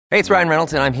Hey, it's Ryan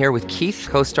Reynolds, and I'm here with Keith,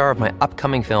 co-star of my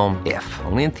upcoming film, If,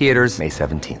 only in theaters May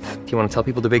 17th. Do you want to tell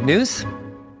people the big news?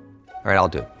 All right, I'll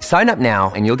do it. Sign up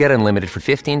now and you'll get unlimited for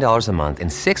 $15 a month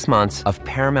and 6 months of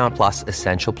Paramount Plus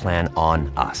Essential Plan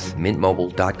on us.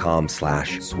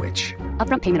 MintMobile.com/switch.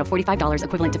 Upfront payment of $45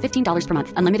 equivalent to $15 per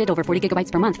month. Unlimited over 40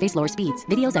 gigabytes per month. Face lower speeds.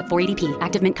 Videos at 480p.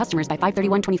 Active Mint customers by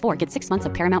 531.24 get 6 months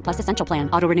of Paramount Plus Essential Plan.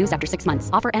 Auto renews after 6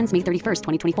 months. Offer ends May 31st,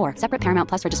 2024. Separate Paramount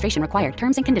Plus registration required.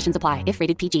 Terms and conditions apply if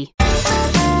rated PG.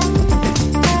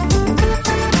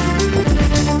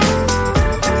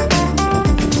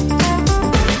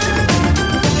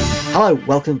 Hello,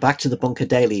 welcome back to the Bunker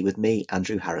Daily with me,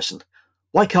 Andrew Harrison.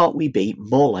 Why can't we be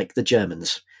more like the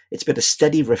Germans? It's been a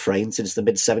steady refrain since the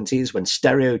mid-70s when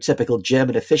stereotypical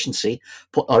German efficiency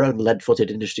put our own lead-footed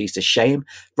industries to shame,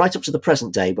 right up to the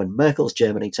present day when Merkel's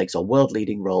Germany takes a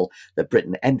world-leading role that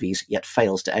Britain envies yet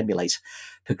fails to emulate.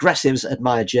 Progressives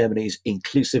admire Germany's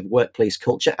inclusive workplace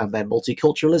culture and their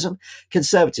multiculturalism.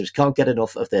 Conservatives can't get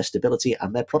enough of their stability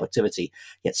and their productivity,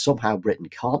 yet somehow Britain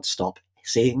can't stop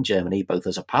seeing Germany both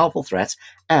as a powerful threat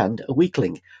and a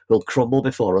weakling who'll crumble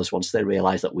before us once they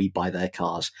realise that we buy their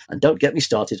cars. And don't get me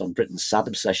started on Britain's sad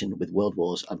obsession with world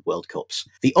wars and World Cups.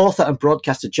 The author and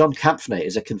broadcaster John KAMPFNER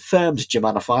is a confirmed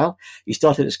Germanophile. He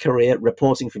started his career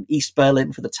reporting from East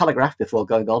Berlin for The Telegraph before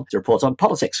going on to report on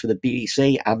politics for the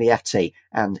BBC and the FT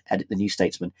and edit The New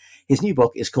Statesman. His new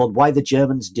book is called Why the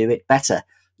Germans Do It Better: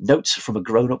 Notes from a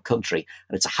Grown-Up Country,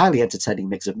 and it's a highly entertaining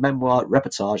mix of memoir,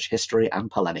 reportage, history,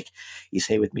 and polemic. He's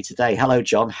here with me today. Hello,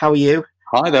 John. How are you?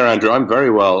 Hi there, Andrew. I'm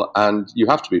very well, and you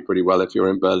have to be pretty well if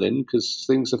you're in Berlin because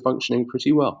things are functioning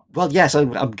pretty well. Well, yes,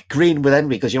 I'm green with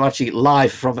envy because you're actually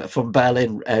live from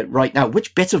Berlin right now.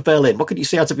 Which bit of Berlin? What can you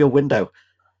see out of your window?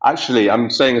 Actually,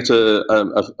 I'm staying at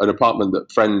an apartment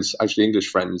that friends, actually English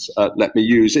friends, let me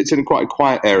use. It's in quite a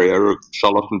quiet area of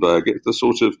Charlottenburg. It's the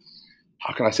sort of,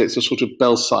 how can I say, it's a sort of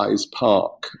Belsize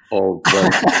park of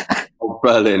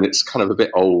Berlin. It's kind of a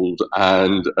bit old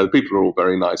and people are all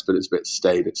very nice, but it's a bit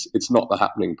staid. It's not the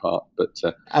happening part. But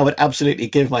I would absolutely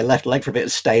give my left leg for a bit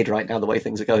of staid right now, the way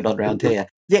things are going on around here.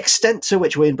 The extent to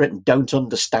which we in Britain don't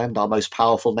understand our most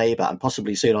powerful neighbour and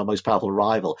possibly soon our most powerful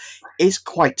rival is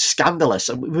quite scandalous.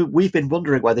 And we've been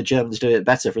wondering why the Germans do it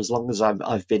better for as long as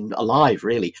I've been alive,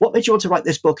 really. What made you want to write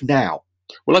this book now?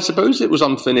 Well, I suppose it was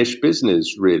unfinished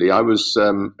business, really. I was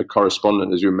a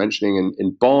correspondent, as you were mentioning,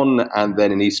 in Bonn and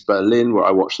then in East Berlin, where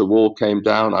I watched the wall came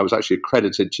down. I was actually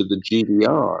accredited to the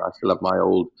GDR. I still have my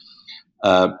old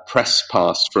press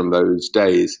pass from those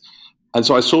days. And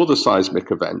so I saw the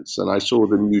seismic events and I saw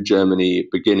the new Germany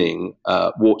beginning,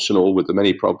 warts and all, with the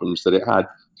many problems that it had.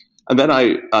 And then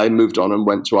I moved on and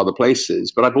went to other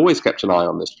places. But I've always kept an eye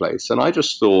on this place. And I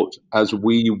just thought, as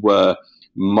we were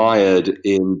mired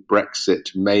in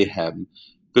Brexit mayhem,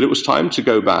 that it was time to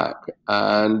go back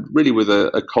and really with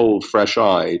a cold, fresh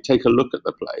eye, take a look at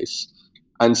the place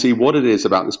and see what it is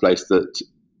about this place that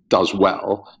does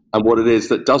well and what it is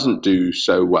that doesn't do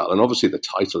so well. And obviously the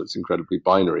title is incredibly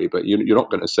binary, but you're not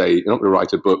going to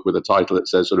write a book with a title that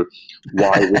says sort of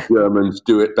why the Germans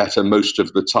do it better most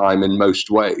of the time in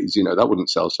most ways. That wouldn't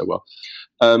sell so well.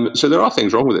 So there are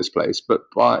things wrong with this place, but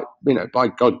by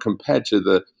God, compared to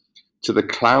the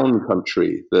clown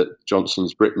country that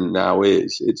Johnson's Britain now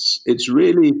is, it's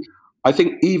really, I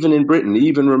think even in Britain,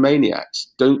 even Romaniacs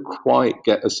don't quite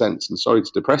get a sense, and sorry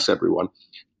to depress everyone,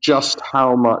 just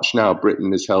how much now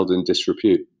Britain is held in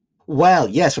disrepute. Well,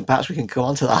 yes, and perhaps we can come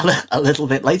on to that a little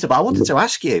bit later, but I wanted to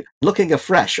ask you, looking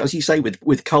afresh, as you say,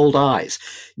 with cold eyes,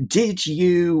 did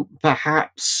you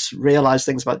perhaps realise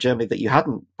things about Germany that you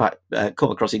hadn't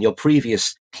come across in your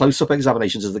previous close-up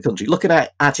examinations of the country, looking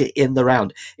at it in the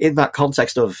round, in that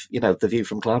context of, the view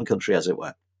from clown country, as it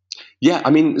were? Yeah,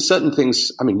 certain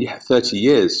things, 30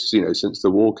 years, since the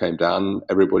wall came down,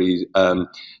 everybody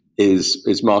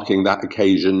is marking that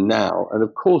occasion now. And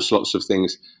of course, lots of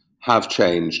things have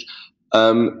changed.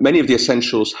 Many of the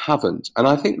essentials haven't. And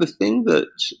I think the thing that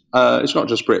it's not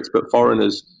just Brits, but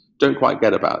foreigners don't quite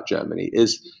get about Germany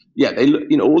is,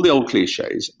 all the old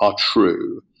cliches are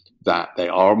true, that they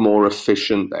are more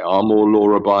efficient, they are more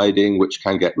law-abiding, which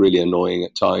can get really annoying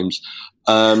at times.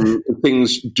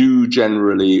 Things do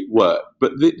generally work.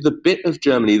 But the bit of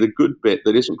Germany, the good bit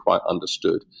that isn't quite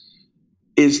understood,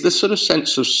 is the sort of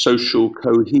sense of social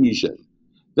cohesion.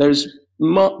 There's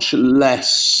much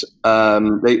less,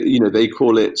 they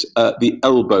call it the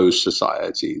elbow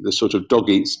society, the sort of dog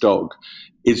eats dog,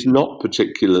 is not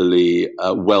particularly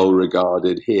well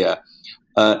regarded here.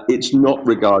 It's not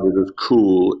regarded as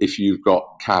cool if you've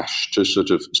got cash to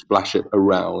sort of splash it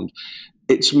around.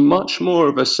 it's much more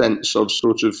of a sense of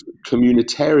sort of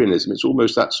communitarianism. It's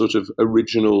almost that sort of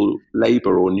original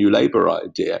Labour or New Labour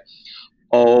idea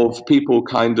of people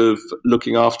kind of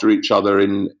looking after each other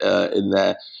in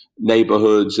their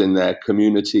neighbourhoods, in their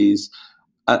communities.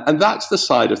 And that's the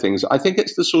side of things. I think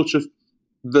it's the sort of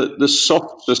the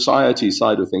soft society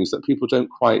side of things that people don't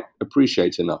quite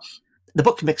appreciate enough. The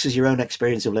book mixes your own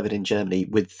experience of living in Germany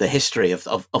with the history of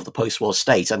the post-war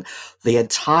state, and the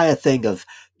entire thing of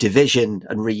division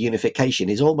and reunification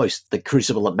is almost the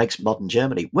crucible that makes modern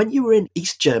Germany. When you were in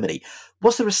East Germany,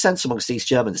 was there a sense amongst East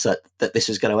Germans that this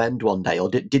is going to end one day, or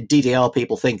did DDR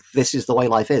people think this is the way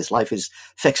life is? Life is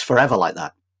fixed forever like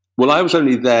that? Well, I was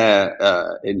only there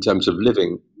in terms of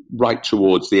living right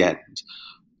towards the end.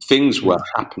 Things were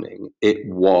happening.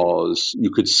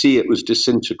 You could see it was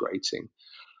disintegrating.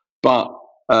 But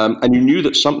and you knew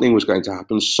that something was going to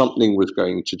happen, something was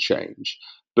going to change.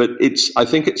 But I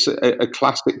think it's a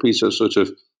classic piece of sort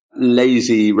of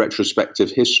lazy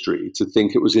retrospective history to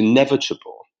think it was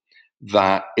inevitable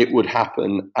that it would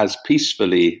happen as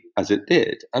peacefully as it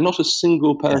did, and not a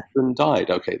single person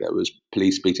died. Okay, there was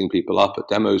police beating people up at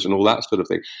demos and all that sort of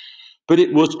thing, but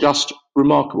it was just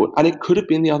remarkable. And it could have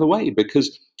been the other way,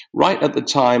 because right at the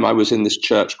time I was in this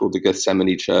church called the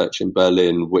Gethsemane Church in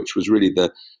Berlin, which was really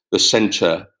the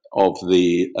center of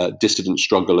the dissident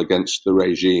struggle against the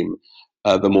regime.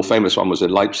 The more famous one was in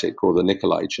Leipzig, called the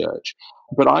Nikolai Church.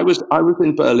 But I was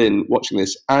in Berlin watching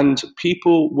this, and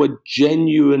people were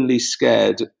genuinely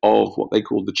scared of what they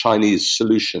called the Chinese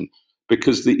solution,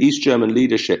 because the East German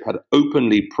leadership had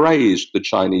openly praised the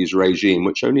Chinese regime,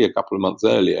 which only a couple of months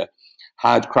earlier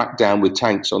had cracked down with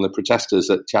tanks on the protesters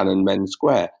at Tiananmen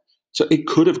Square. So it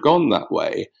could have gone that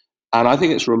way. And I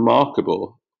think it's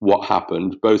remarkable what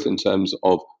happened, both in terms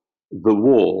of the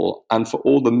wall and for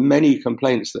all the many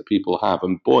complaints that people have.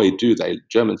 And boy, do they.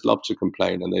 Germans love to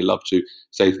complain, and they love to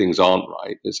say things aren't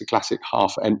right. It's a classic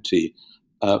half-empty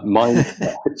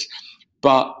mindset.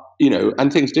 But,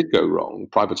 and things did go wrong.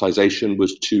 Privatization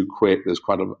was too quick. There's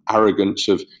quite an arrogance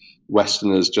of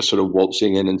Westerners just sort of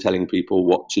waltzing in and telling people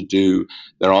what to do.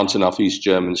 There aren't enough East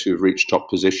Germans who have reached top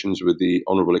positions, with the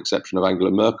honourable exception of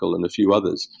Angela Merkel and a few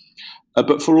others.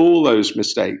 But for all those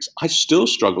mistakes, I still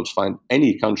struggle to find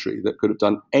any country that could have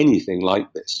done anything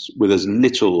like this with as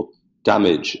little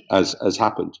damage as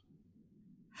happened.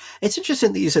 It's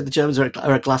interesting that you said the Germans are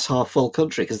a glass half full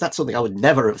country, because that's something I would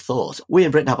never have thought. We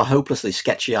in Britain have a hopelessly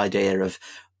sketchy idea of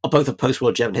both of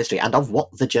post-war German history and of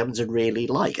what the Germans are really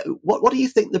like. What do you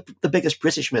think the biggest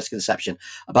British misconception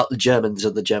about the Germans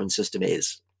and the German system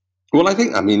is? Well,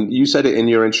 you said it in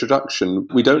your introduction.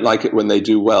 We don't like it when they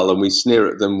do well, and we sneer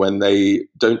at them when they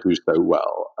don't do so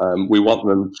well. We want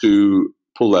them to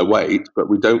pull their weight, but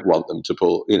we don't want them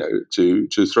to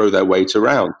to throw their weight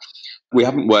around. We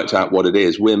haven't worked out what it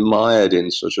is. We're mired in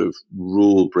sort of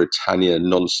rule Britannia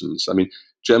nonsense.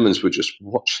 Germans were just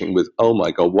watching with, oh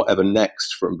my God, whatever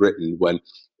next from Britain, when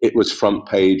it was front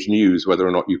page news whether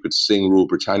or not you could sing Rule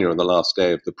Britannia on the last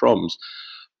day of the proms.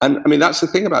 And that's the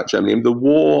thing about Germany. The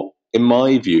war, in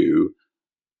my view,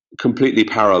 completely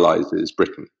paralyzes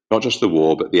Britain. Not just the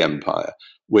war, but the empire.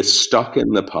 We're stuck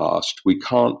in the past. We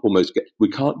can't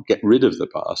get rid of the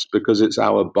past, because it's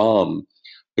our balm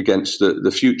against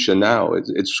the future now.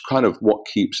 It's kind of what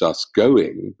keeps us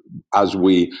going as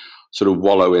we sort of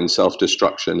wallow in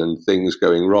self-destruction and things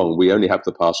going wrong. We only have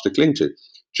the past to cling to.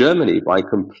 Germany, by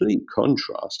complete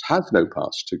contrast, has no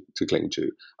past to cling to.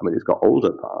 It's got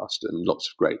older past and lots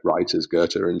of great writers,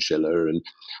 Goethe and Schiller, and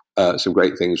some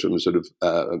great things from sort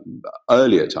of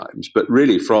earlier times. But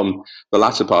really, from the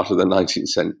latter part of the 19th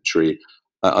century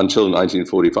until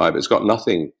 1945, it's got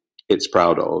nothing it's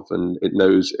proud of, and it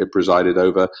knows it presided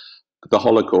over the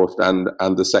Holocaust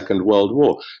and the Second World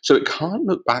War. So it can't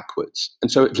look backwards,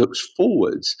 and so it looks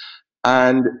forwards.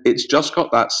 And it's just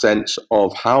got that sense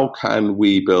of, how can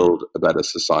we build a better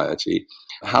society?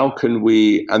 How can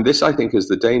we, and this I think is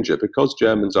the danger, because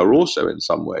Germans are also in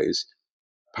some ways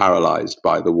paralyzed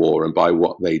by the war and by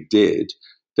what they did,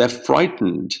 they're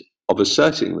frightened of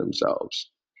asserting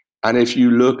themselves. And if you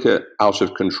look at out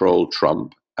of control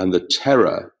Trump and the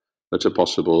terror that a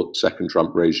possible second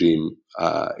Trump regime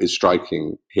is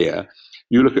striking here,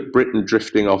 you look at Britain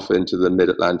drifting off into the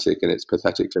mid-Atlantic in its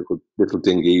pathetic little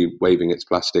dinghy waving its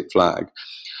plastic flag,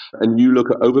 and you look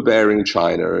at overbearing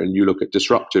China, and you look at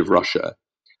disruptive Russia,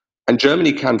 and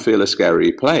Germany can feel a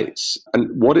scary place. And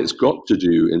what it's got to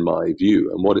do, in my view,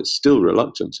 and what it's still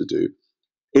reluctant to do,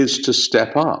 is to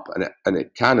step up, and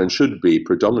it can and should be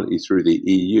predominantly through the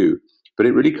EU, but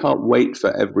it really can't wait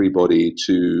for everybody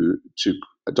to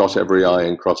dot every I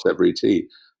and cross every T.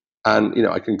 And,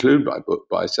 I conclude my book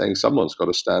by saying someone's got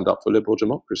to stand up for liberal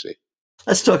democracy.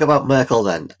 Let's talk about Merkel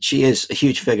then. She is a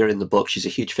huge figure in the book. She's a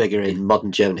huge figure in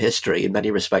modern German history. In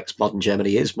many respects, modern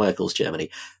Germany is Merkel's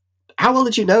Germany. How well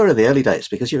did you know her in the early days?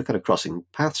 Because you were kind of crossing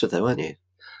paths with her, weren't you?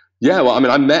 Yeah, well, I mean,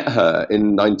 I met her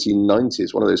in 1990.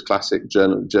 It's one of those classic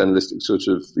journalistic sort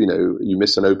of, you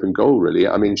miss an open goal, really.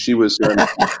 I mean, she was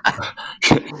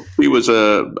she was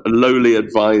a lowly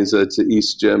advisor to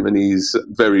East Germany's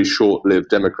very short-lived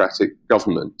democratic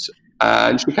government.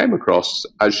 And she came across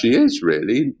as she is,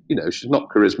 really. She's not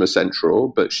charisma central,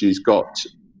 but she's got,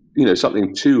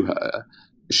 something to her.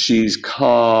 She's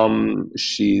calm,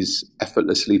 she's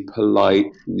effortlessly polite,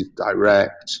 she's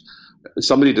direct.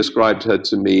 Somebody described her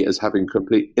to me as having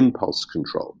complete impulse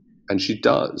control, and she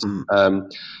does.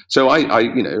 So I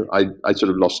sort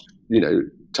of lost,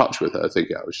 touch with her,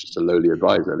 thinking I was just a lowly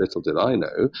advisor. Little did I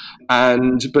know.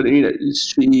 But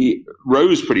she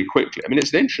rose pretty quickly. I mean,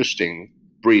 it's an interesting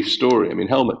brief story. I mean,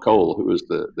 Helmut Kohl, who was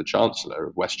the chancellor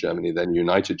of West Germany, then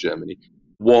United Germany,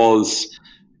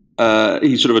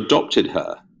 he sort of adopted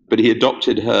her, but he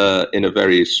adopted her in a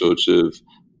very sort of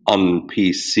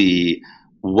un-PC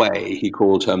way. He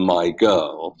called her my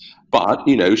girl. But,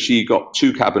 she got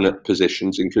 2 cabinet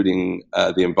positions, including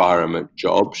the environment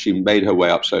job. She made her way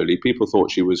up slowly. People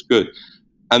thought she was good.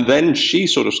 And then she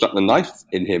sort of stuck the knife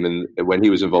in him when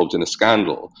he was involved in a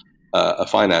scandal, a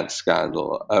finance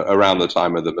scandal around the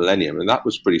time of the millennium. And that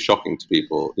was pretty shocking to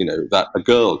people, that a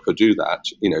girl could do that,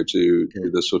 to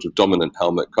the sort of dominant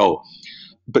Helmut Kohl.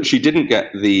 But she didn't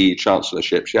get the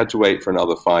chancellorship. She had to wait for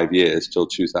another 5 years till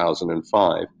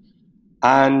 2005.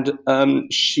 And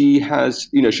she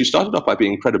started off by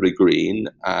being incredibly green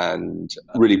and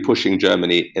really pushing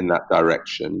Germany in that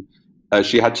direction.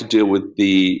 She had to deal with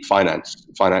the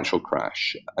financial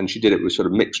crash, and she did it with sort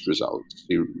of mixed results.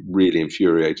 She really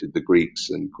infuriated the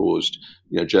Greeks and caused,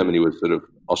 Germany was sort of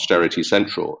austerity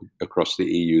central across the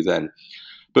EU then.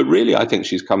 But really, I think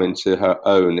she's come into her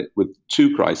own with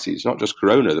 2 crises, not just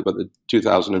Corona, but the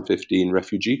 2015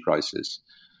 refugee crisis.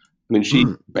 I mean, she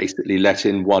basically let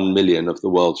in 1 million of the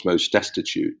world's most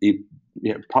destitute,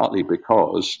 partly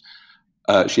because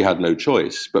she had no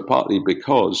choice, but partly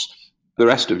because the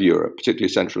rest of Europe,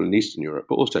 particularly Central and Eastern Europe,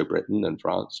 but also Britain and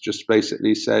France, just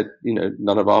basically said,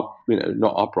 none of our,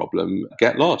 not our problem,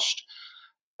 get lost.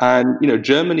 And,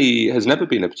 Germany has never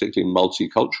been a particularly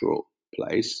multicultural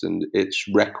place, and its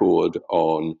record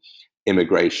on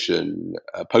immigration,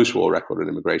 post-war record on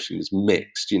immigration is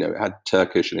mixed. It had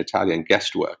Turkish and Italian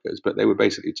guest workers, but they were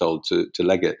basically told to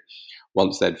leg it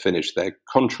once they'd finished their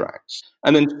contracts.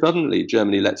 And then suddenly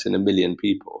Germany lets in 1 million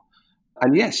people.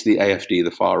 And yes, the AfD,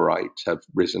 the far right, have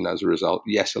risen as a result.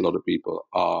 Yes, a lot of people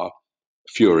are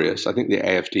furious. I think the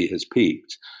AfD has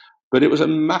peaked. But it was a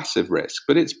massive risk.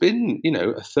 But it's been,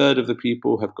 1/3 of the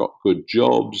people have got good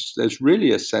jobs. There's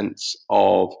really a sense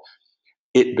of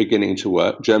it beginning to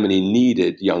work. Germany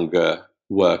needed younger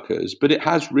workers, but it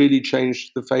has really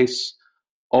changed the face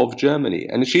of Germany.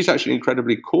 And she's actually an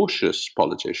incredibly cautious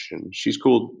politician. She's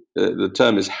called, the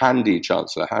term is handy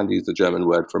chancellor. Handy is the German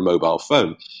word for a mobile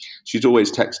phone. She's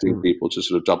always texting people to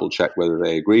sort of double check whether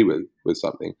they agree with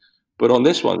something. But on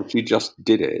this one, she just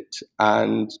did it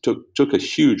and took a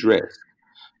huge risk.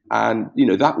 And,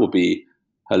 that will be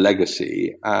her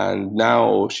legacy. And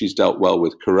now she's dealt well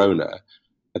with Corona.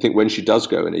 I think when she does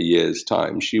go in a year's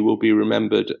time, she will be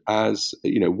remembered as,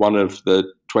 one of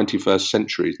the 21st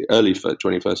century's, the early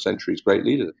 21st century's great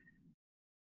leaders.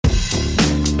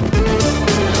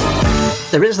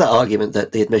 There is that argument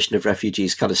that the admission of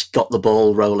refugees kind of got the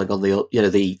ball rolling on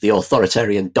the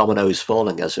authoritarian dominoes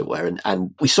falling, as it were,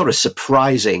 and we saw a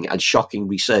surprising and shocking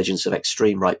resurgence of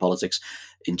extreme right politics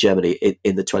in Germany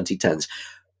in the 2010s.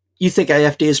 You think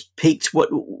AfD has peaked?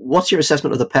 What's your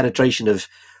assessment of the penetration of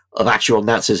actual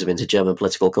Nazism into German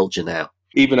political culture now?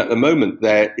 Even at the moment,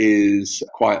 there is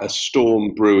quite a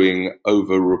storm brewing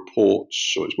over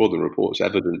reports, or it's more than reports,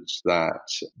 evidence that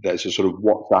there's a sort of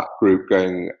WhatsApp group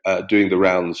doing the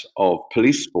rounds of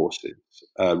police forces,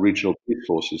 regional police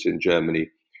forces in Germany.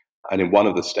 And in one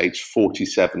of the states,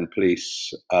 47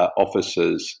 police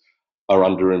officers are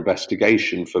under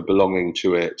investigation for belonging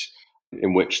to it,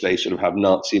 in which they sort of have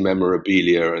Nazi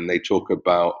memorabilia and they talk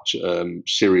about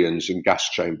Syrians and gas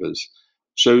chambers.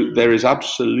 So there is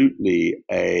absolutely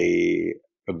a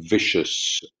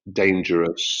vicious,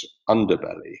 dangerous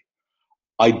underbelly.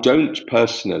 I don't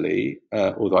personally,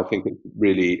 although I think it's a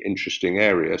really interesting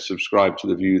area, subscribe to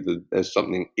the view that there's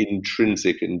something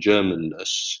intrinsic in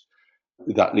Germanness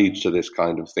that leads to this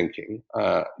kind of thinking.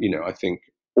 I think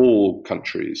all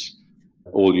countries,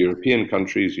 all European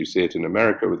countries, you see it in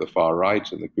America with the far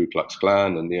right and the Ku Klux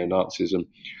Klan and neo-Nazism,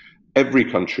 every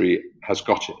country has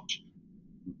got it.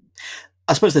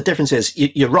 I suppose the difference is,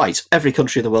 you're right, every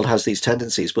country in the world has these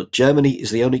tendencies, but Germany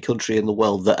is the only country in the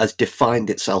world that has defined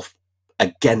itself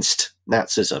against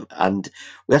Nazism. And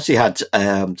we actually had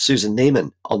Susan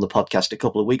Neiman on the podcast a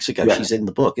couple of weeks ago. Yeah. She's in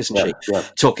the book, isn't she? Yeah.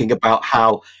 Talking about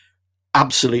how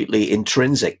absolutely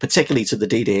intrinsic, particularly to the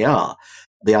DDR,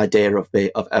 the idea of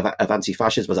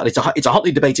anti-fascism. And it's a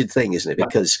hotly debated thing, isn't it?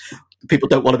 Because people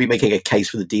don't want to be making a case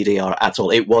for the DDR at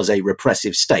all. It was a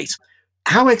repressive state.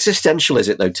 How existential is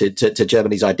it, though, to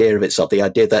Germany's idea of itself, the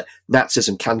idea that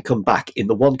Nazism can come back in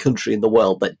the one country in the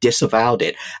world that disavowed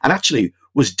it and actually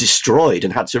was destroyed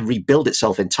and had to rebuild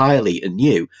itself entirely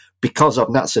anew because of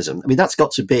Nazism? I mean, that's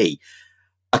got to be,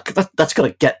 that's got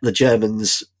to get the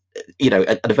Germans,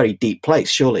 at a very deep place,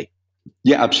 surely.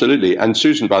 Yeah, absolutely. And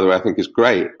Susan, by the way, I think is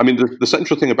great. I mean, the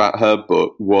central thing about her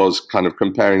book was kind of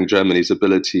comparing Germany's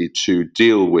ability to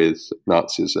deal with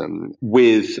Nazism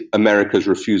with America's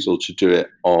refusal to do it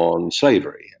on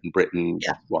slavery, and Britain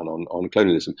won on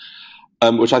colonialism,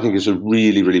 which I think is a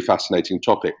really, really fascinating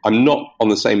topic. I'm not on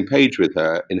the same page with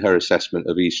her in her assessment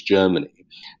of East Germany,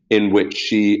 in which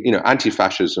she,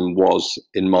 anti-fascism was,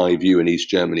 in my view, in East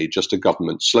Germany, just a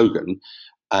government slogan.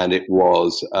 And it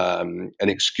was an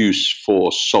excuse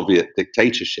for Soviet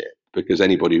dictatorship, because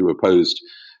anybody who opposed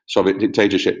Soviet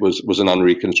dictatorship was an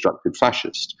unreconstructed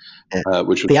fascist,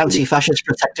 which was the anti-fascist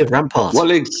protective rampart.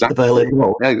 Well, exactly. The Berlin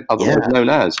Wall, otherwise known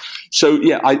as. So,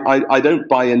 I don't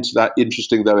buy into that,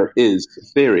 interesting though it is,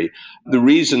 theory. The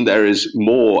reason there is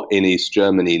more in East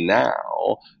Germany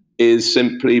now is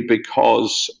simply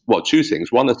because, two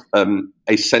things. One is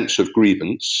a sense of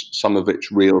grievance, some of it's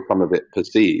real, some of it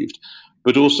perceived.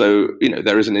 But also,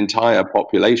 there is an entire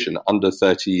population under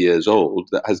 30 years old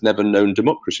that has never known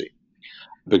democracy,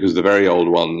 because the very old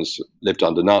ones lived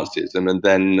under Nazism, and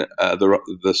then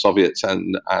the Soviets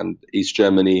and East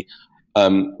Germany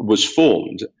was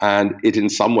formed. And it in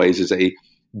some ways is a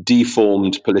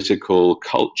deformed political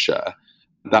culture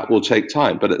that will take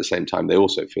time. But at the same time, they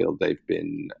also feel they've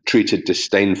been treated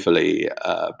disdainfully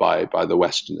by the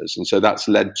Westerners. And so that's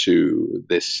led to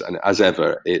this, and as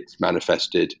ever, it's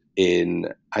manifested in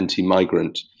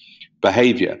anti-migrant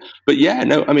behavior. But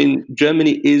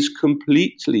Germany is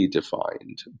completely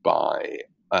defined by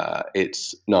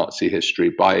its Nazi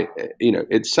history, by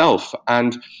itself.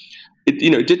 And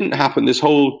it didn't happen, this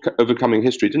whole overcoming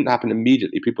history didn't happen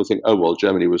immediately. People think,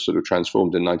 Germany was sort of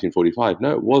transformed in 1945.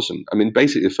 No, it wasn't. I mean,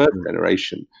 basically the first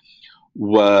generation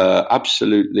were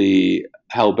absolutely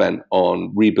hell-bent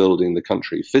on rebuilding the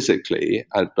country physically,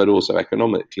 but also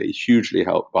economically, hugely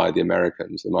helped by the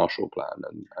Americans, the Marshall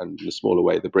Plan, and in a smaller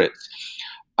way, the Brits,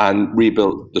 and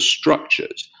rebuilt the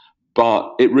structures.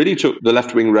 But it really took the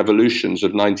left-wing revolutions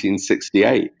of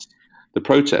 1968, the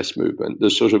protest movement, the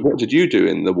sort of, what did you do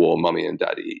in the war, mummy and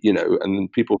daddy? And then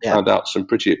people found out some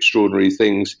pretty extraordinary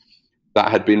things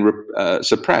that had been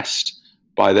suppressed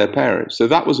by their parents. So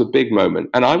that was a big moment.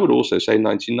 And I would also say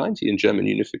 1990 in German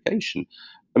unification.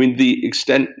 I mean, the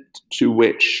extent to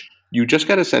which you just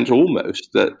get a sense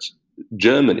almost that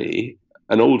Germany,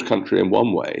 an old country in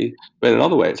one way, but in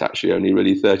another way, it's actually only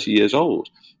really 30 years old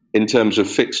in terms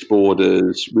of fixed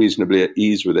borders, reasonably at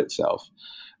ease with itself.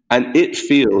 And it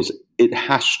feels it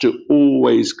has to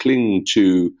always cling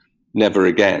to never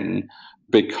again,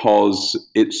 because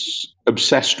it's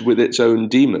obsessed with its own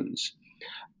demons.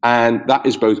 And that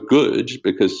is both good,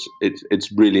 because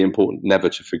it's really important never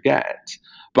to forget,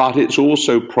 but it's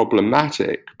also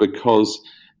problematic because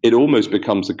it almost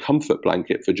becomes a comfort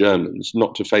blanket for Germans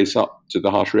not to face up to the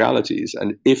harsh realities.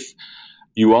 And if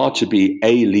you are to be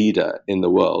a leader in the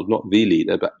world, not the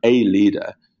leader, but a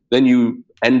leader, then you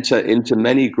enter into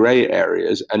many grey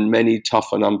areas and many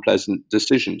tough and unpleasant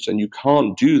decisions. And you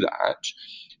can't do that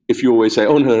if you always say,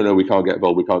 no, we can't get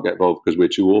involved because we're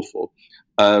too awful.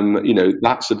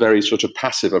 That's a very sort of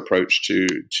passive approach to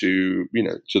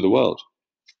the world.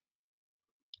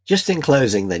 Just in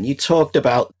closing, then, you talked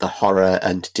about the horror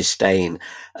and disdain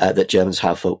that Germans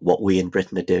have for what we in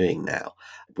Britain are doing now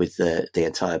with the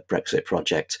entire Brexit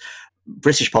project.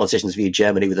 British politicians view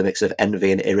Germany with a mix of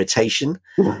envy and irritation.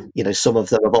 Some of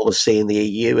them have always seen the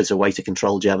EU as a way to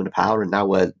control German power, and now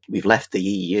we've left the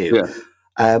EU.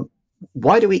 Yeah.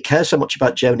 Why do we care so much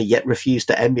about Germany yet refuse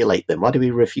to emulate them? Why do we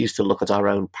refuse to look at our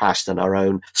own past and our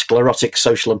own sclerotic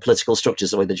social and political structures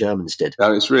the way the Germans did?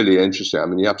 It's really interesting. I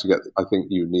mean, you have to I think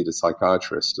you need a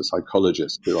psychiatrist, a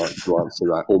psychologist to answer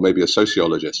that, or maybe a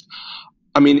sociologist.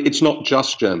 I mean, it's not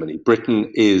just Germany.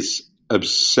 Britain is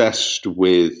obsessed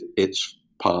with its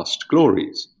past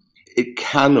glories. It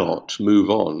cannot move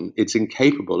on. It's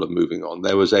incapable of moving on.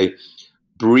 There was a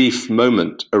brief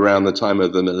moment around the time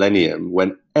of the millennium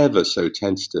when ever so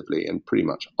tentatively and pretty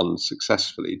much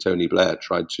unsuccessfully Tony Blair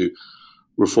tried to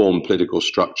reform political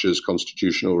structures,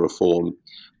 constitutional reform,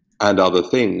 and other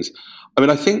things. I mean,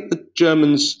 I think the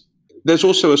Germans, there's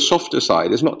also a softer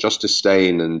side. It's not just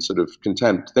disdain and sort of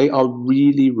contempt. They are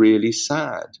really, really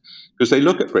sad because they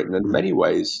look at Britain in many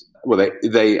ways. Well,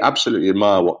 they absolutely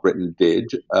admire what Britain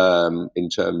did in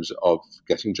terms of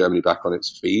getting Germany back on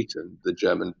its feet, and the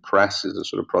German press is a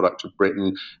sort of product of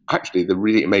Britain. Actually, the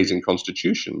really amazing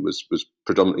constitution was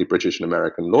predominantly British and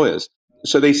American lawyers.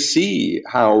 So they see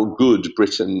how good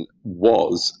Britain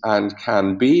was and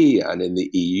can be. And in the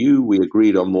EU, we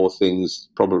agreed on more things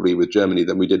probably with Germany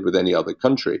than we did with any other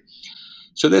country.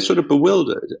 So they're sort of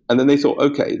bewildered. And then they thought,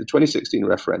 okay, the 2016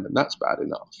 referendum, that's bad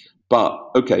enough. But,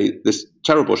 okay, this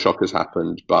terrible shock has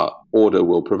happened, but order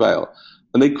will prevail.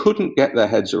 And they couldn't get their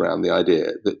heads around the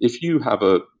idea that if you have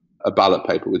a ballot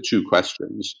paper with two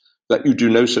questions, that you do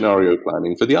no scenario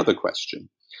planning for the other question.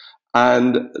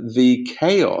 And the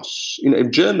chaos,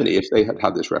 in Germany, if they had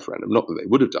had this referendum, not that they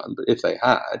would have done, but if they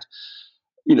had,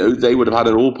 they would have had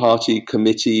an all-party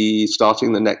committee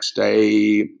starting the next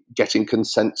day, getting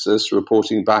consensus,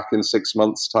 reporting back in 6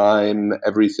 months' time,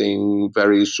 everything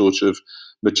very sort of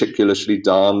meticulously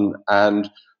done, and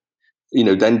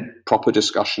then proper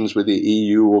discussions with the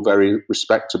EU, all very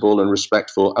respectable and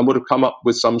respectful, and would have come up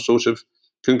with some sort of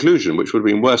conclusion, which would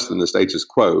have been worse than the status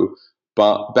quo,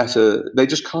 but better. They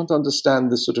just can't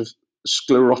understand the sort of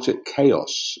sclerotic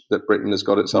chaos that Britain has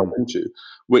got itself into,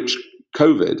 which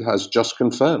COVID has just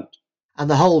confirmed. And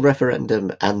the whole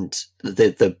referendum and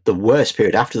the worst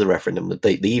period after the referendum,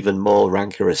 the even more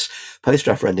rancorous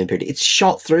post-referendum period, it's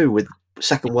shot through with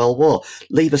Second World War.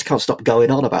 Leavers can't stop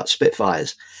going on about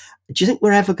Spitfires. Do you think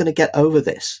we're ever going to get over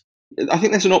this? I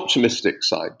think there's an optimistic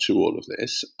side to all of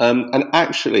this. And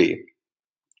actually,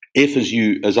 if,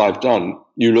 as I've done,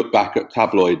 you look back at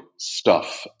tabloid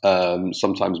stuff,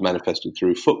 sometimes manifested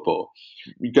through football,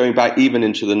 going back even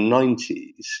into the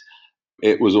 90s,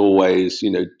 it was always,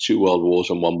 2 world wars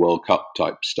and 1 World Cup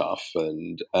type stuff.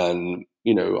 And I'm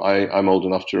old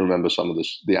enough to remember some of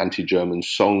the anti-German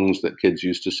songs that kids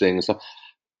used to sing and stuff.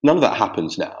 None of that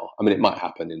happens now. I mean, it might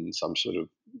happen in some sort of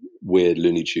weird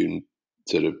Looney Tune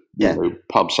sort of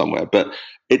pub somewhere, but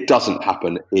it doesn't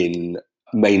happen in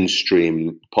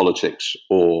mainstream politics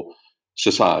or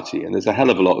society. And there's a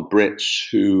hell of a lot of Brits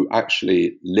who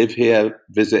actually live here,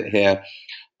 visit here,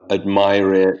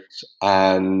 admire it.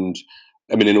 And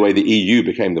I mean, in a way, the EU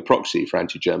became the proxy for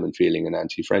anti-German feeling and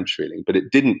anti-French feeling, but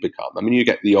it didn't become. I mean, you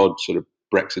get the odd sort of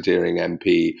Brexiteering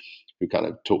MP who kind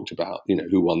of talked about,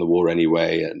 who won the war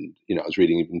anyway. And, I was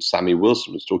reading even Sammy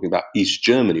Wilson was talking about East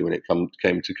Germany when it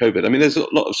came to COVID. I mean, there's a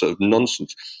lot of sort of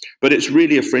nonsense, but it's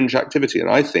really a fringe activity. And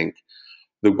I think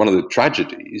one of the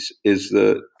tragedies is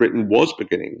that Britain was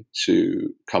beginning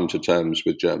to come to terms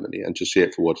with Germany and to see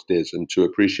it for what it is and to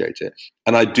appreciate it.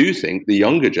 And I do think the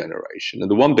younger generation, and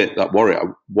the one bit that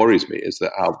worries me is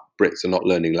that our Brits are not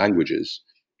learning languages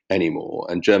anymore,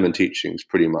 and German teaching's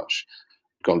pretty much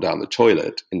gone down the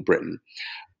toilet in Britain.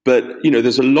 But,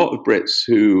 there's a lot of Brits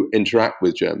who interact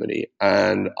with Germany,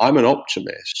 and I'm an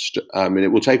optimist. I mean,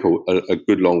 it will take a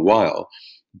good long while,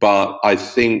 but I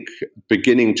think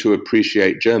beginning to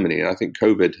appreciate Germany, and I think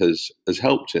COVID has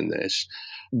helped in this,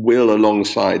 will,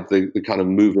 alongside the kind of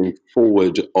moving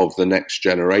forward of the next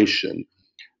generation,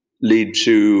 lead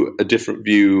to a different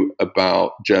view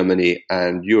about Germany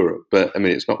and Europe. But I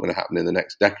mean, it's not going to happen in the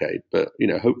next decade, but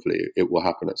hopefully it will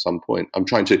happen at some point. I'm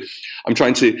trying to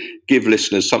give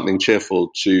listeners something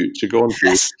cheerful to go on to,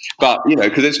 yes. But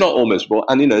because it's not all miserable.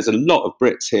 And there's a lot of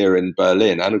Brits here in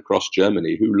Berlin and across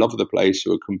Germany who love the place,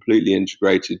 who are completely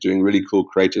integrated, doing really cool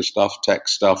creative stuff, tech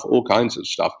stuff, all kinds of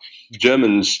stuff.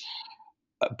 Germans'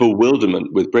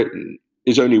 bewilderment with Britain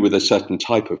is only with a certain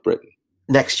type of Britain.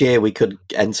 Next year, we could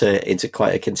enter into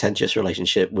quite a contentious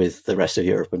relationship with the rest of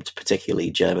Europe, and particularly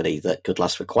Germany, that could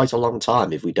last for quite a long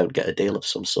time if we don't get a deal of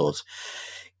some sort.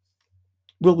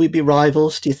 Will we be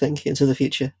rivals, do you think, into the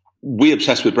future? We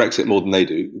obsess with Brexit more than they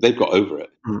do. They've got over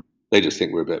it. Mm. They just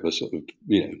think we're a bit of a sort of,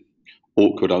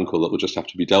 awkward uncle that will just have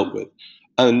to be dealt with.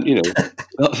 And,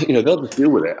 they'll just deal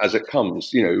with it as it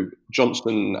comes.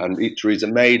 Johnson and Theresa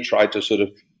May tried to sort of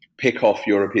pick off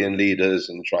European leaders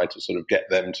and try to sort of get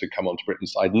them to come onto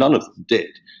Britain's side. None of them did.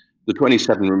 The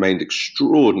 27 remained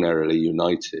extraordinarily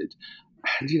united.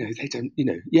 And, they don't,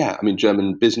 I mean,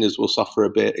 German business will suffer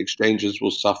a bit, exchanges will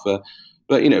suffer,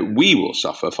 but, we will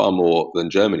suffer far more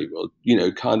than Germany will.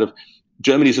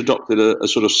 Germany's adopted a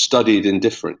sort of studied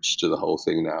indifference to the whole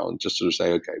thing now, and just sort of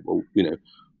say, okay, well,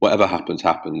 whatever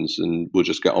happens, and we'll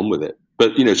just get on with it.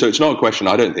 But, so it's not a question,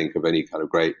 I don't think, of any kind of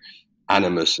great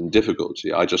animus and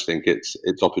difficulty. I just think it's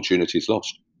opportunities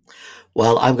lost.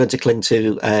 Well, I'm going to cling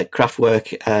to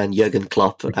Kraftwerk and Jurgen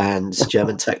Klopp and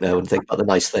German techno and think about the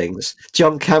nice things.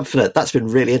 John KAMPFNER, that's been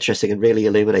really interesting and really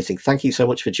illuminating. Thank you so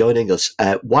much for joining us.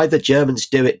 Why the Germans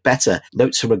Do It Better,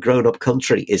 Notes from a Grown-Up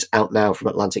Country is out now from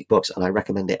Atlantic Books, and I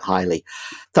recommend it highly.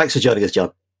 Thanks for joining us,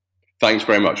 John. Thanks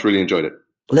very much. Really enjoyed it.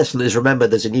 Listeners, remember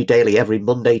there's a new daily every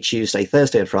Monday, Tuesday,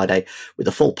 Thursday and Friday with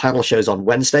the full panel shows on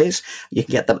Wednesdays. You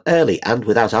can get them early and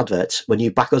without adverts when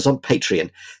you back us on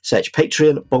Patreon. Search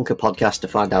Patreon Bunker Podcast to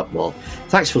find out more.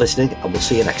 Thanks for listening, and we'll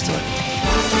see you next time.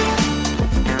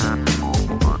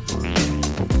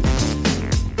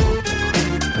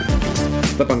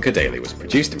 The Bunker Daily was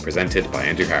produced and presented by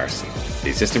Andrew Harrison. The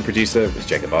assistant producer was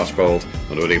Jacob Archbold,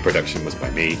 and audio production was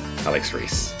by me, Alex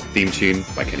Rees. Theme tune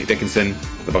by Kenny Dickinson.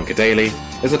 The Bunker Daily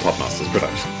is a Podmasters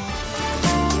production.